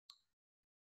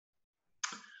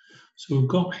So we've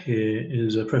got here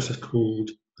is a process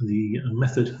called the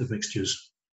method of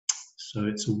mixtures. So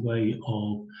it's a way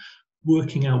of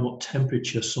working out what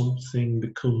temperature something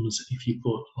becomes if you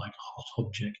put like a hot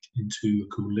object into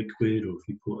a cool liquid, or if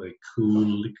you put a cool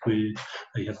liquid,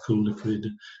 you have cool liquid,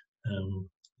 and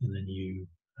then you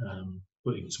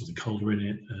put in something colder in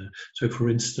it. So for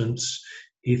instance,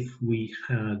 if we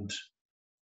had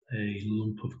a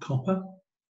lump of copper,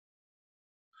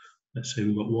 let's say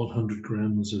we've got 100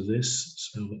 grams of this,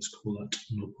 so let's call that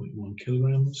 0.1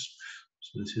 kilograms.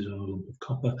 So this is our lump of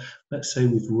copper. Let's say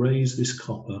we've raised this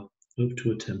copper up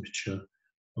to a temperature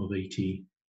of 80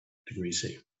 degrees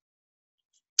C.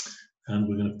 And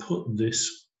we're going to put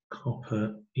this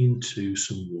copper into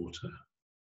some water.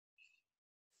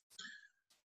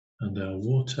 And our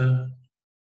water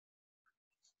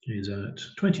is at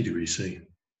 20 degrees C.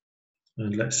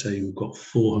 And let's say we've got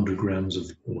 400 grams of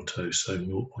water, so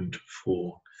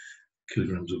 0.4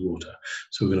 kilograms of water.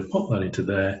 So we're going to pop that into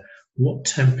there. What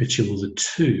temperature will the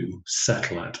two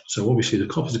settle at? So obviously the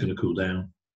copper is going to cool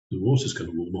down, the water is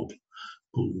going to warm up,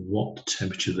 but what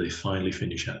temperature do they finally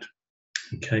finish at?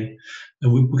 Okay,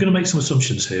 and we're going to make some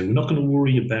assumptions here. We're not going to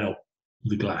worry about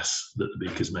the glass that the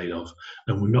beaker is made of,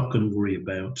 and we're not going to worry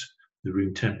about the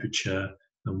room temperature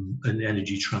and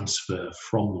energy transfer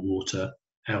from the water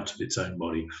out of its own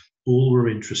body. All we're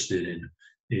interested in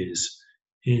is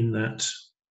in that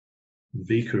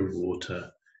beaker of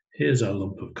water. Here's our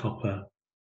lump of copper.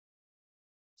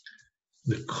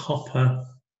 The copper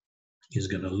is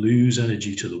going to lose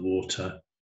energy to the water,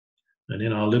 and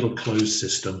in our little closed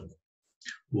system,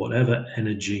 whatever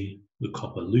energy the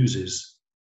copper loses,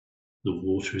 the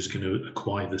water is going to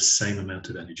acquire the same amount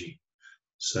of energy.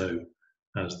 So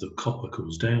as the copper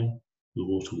cools down, the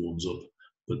water warms up,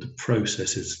 but the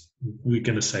process is, we're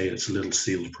going to say it's a little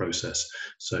sealed process,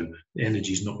 so the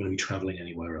energy is not going to be traveling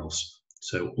anywhere else.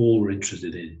 So all we're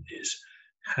interested in is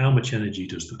how much energy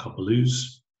does the copper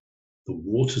lose, the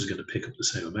water is going to pick up the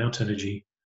same amount of energy,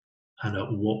 and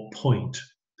at what point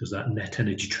does that net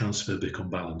energy transfer become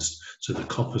balanced? So the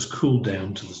copper's cooled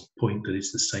down to the point that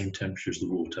it's the same temperature as the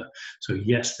water. So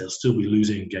yes, they'll still be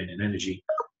losing and gaining energy,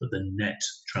 but the net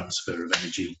transfer of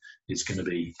energy is going to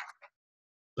be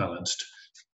balanced.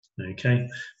 Okay,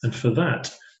 and for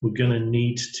that, we're going to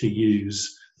need to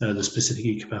use the specific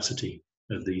heat capacity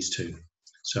of these two.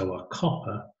 So our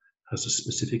copper has a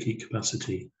specific heat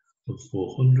capacity of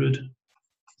 400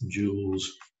 joules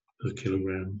per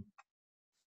kilogram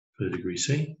per degree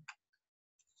C.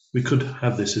 We could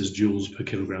have this as joules per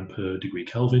kilogram per degree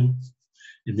Kelvin.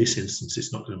 In this instance,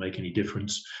 it's not going to make any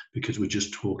difference because we're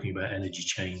just talking about energy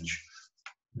change.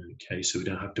 Okay, so we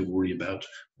don't have to worry about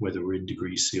whether we're in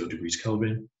degrees C or degrees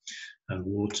Kelvin. And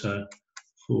water,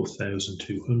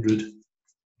 4,200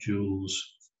 joules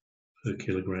per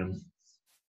kilogram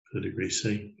per degree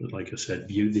C. But like I said,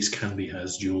 this can be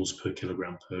as joules per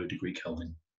kilogram per degree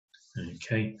Kelvin.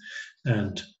 Okay,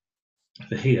 and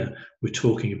for here, we're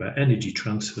talking about energy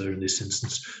transfer in this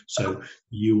instance. So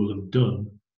you will have done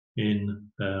in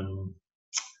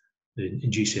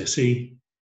GCSE,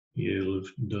 you'll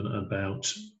have done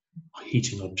about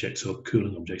heating objects or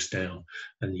cooling objects down,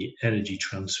 and the energy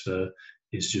transfer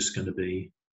is just going to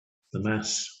be the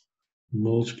mass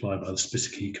multiplied by the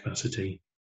specific heat capacity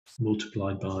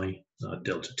multiplied by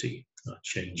delta T,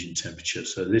 change in temperature.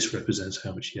 So this represents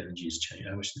how much the energy has changed,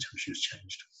 how much the temperature has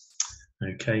changed.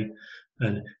 Okay,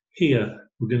 and here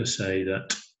we're going to say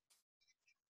that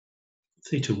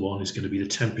θ1 is going to be the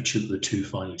temperature that the two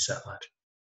finally settle at.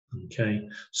 Okay,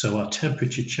 so our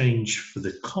temperature change for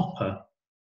the copper,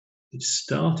 it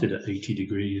started at 80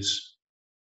 degrees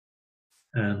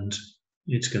and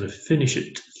it's going to finish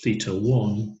at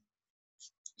θ1.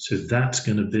 So that's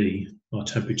going to be our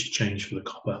temperature change for the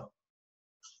copper.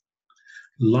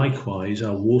 Likewise,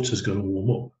 our water is going to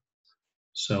warm up.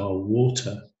 So our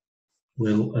water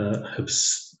will have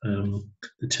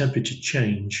the temperature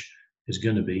change is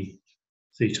going to be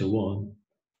θ1,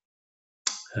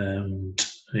 and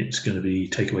it's going to be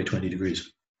take away 20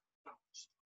 degrees.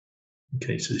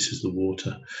 Okay, so this is the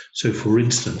water. So for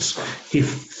instance, if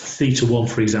θ1,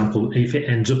 for example, if it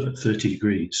ends up at 30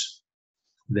 degrees,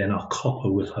 then our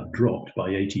copper will have dropped by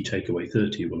 80, take away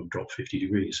 30, it will have dropped 50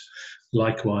 degrees.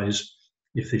 Likewise,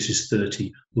 if this is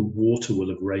 30, the water will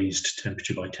have raised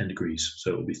temperature by 10 degrees.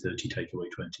 So it will be 30, take away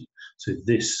 20. So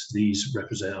these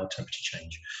represent our temperature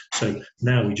change. So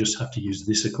now we just have to use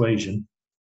this equation,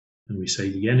 and we say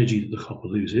the energy that the copper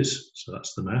loses, so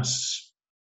that's the mass,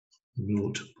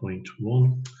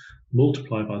 0.1,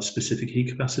 multiplied by the specific heat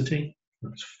capacity,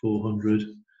 that's 400,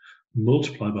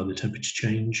 multiplied by the temperature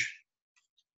change,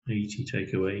 80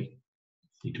 take away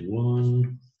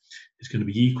θ1, is going to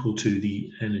be equal to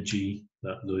the energy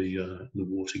that the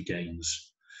water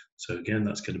gains. So again,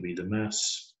 that's going to be the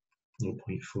mass,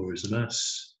 0.4 is the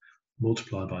mass,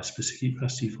 multiplied by specific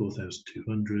capacity,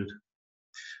 4,200,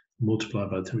 multiplied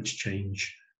by the temperature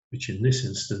change, which in this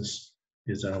instance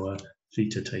is our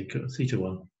theta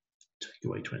 1 take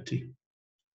away 20.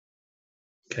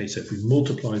 Okay, so if we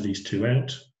multiply these two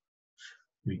out,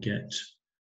 we get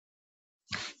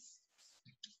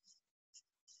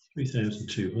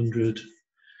 3,200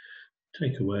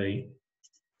 take away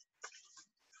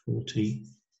 40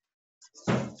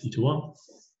 theta 1,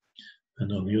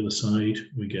 and on the other side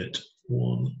we get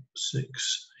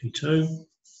 1680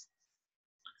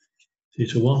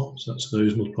 theta 1, so that's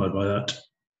those multiplied by that,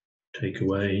 take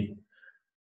away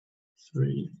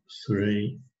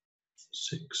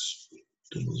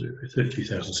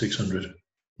 33,600.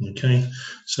 Okay,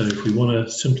 so if we want to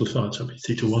simplify it,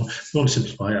 theta 1, we want to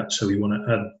simplify that, so we want to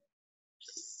add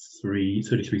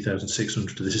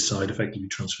 33,600 to this side, effectively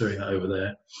transferring that over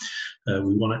there.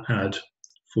 We want to add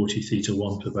 40 theta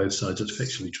 1 to both sides, that's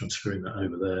effectively transferring that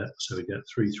over there. So we get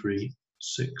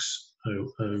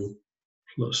 33,600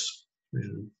 plus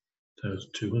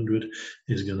 3,200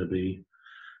 is going to be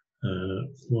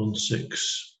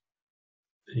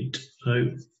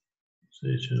 1680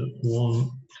 theta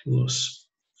 1 plus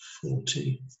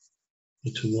 40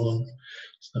 theta 1.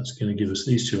 So that's going to give us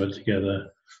these two added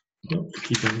together. Oh,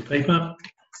 keep on the paper.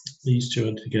 These two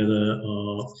added together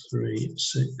are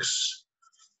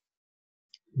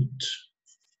 36,800.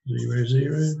 Is that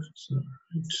right?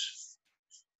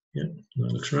 Yep,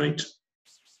 that looks right.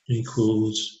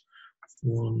 Equals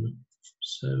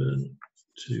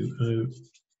 1720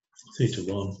 theta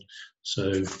 1.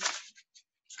 So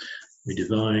we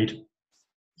divide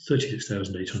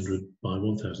 36,800 by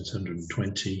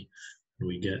 1,720, and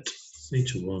we get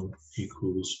theta 1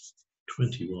 equals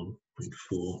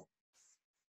 21.4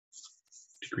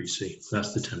 degrees C.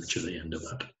 That's the temperature they end up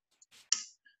at.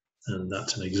 And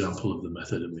that's an example of the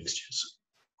method of mixtures.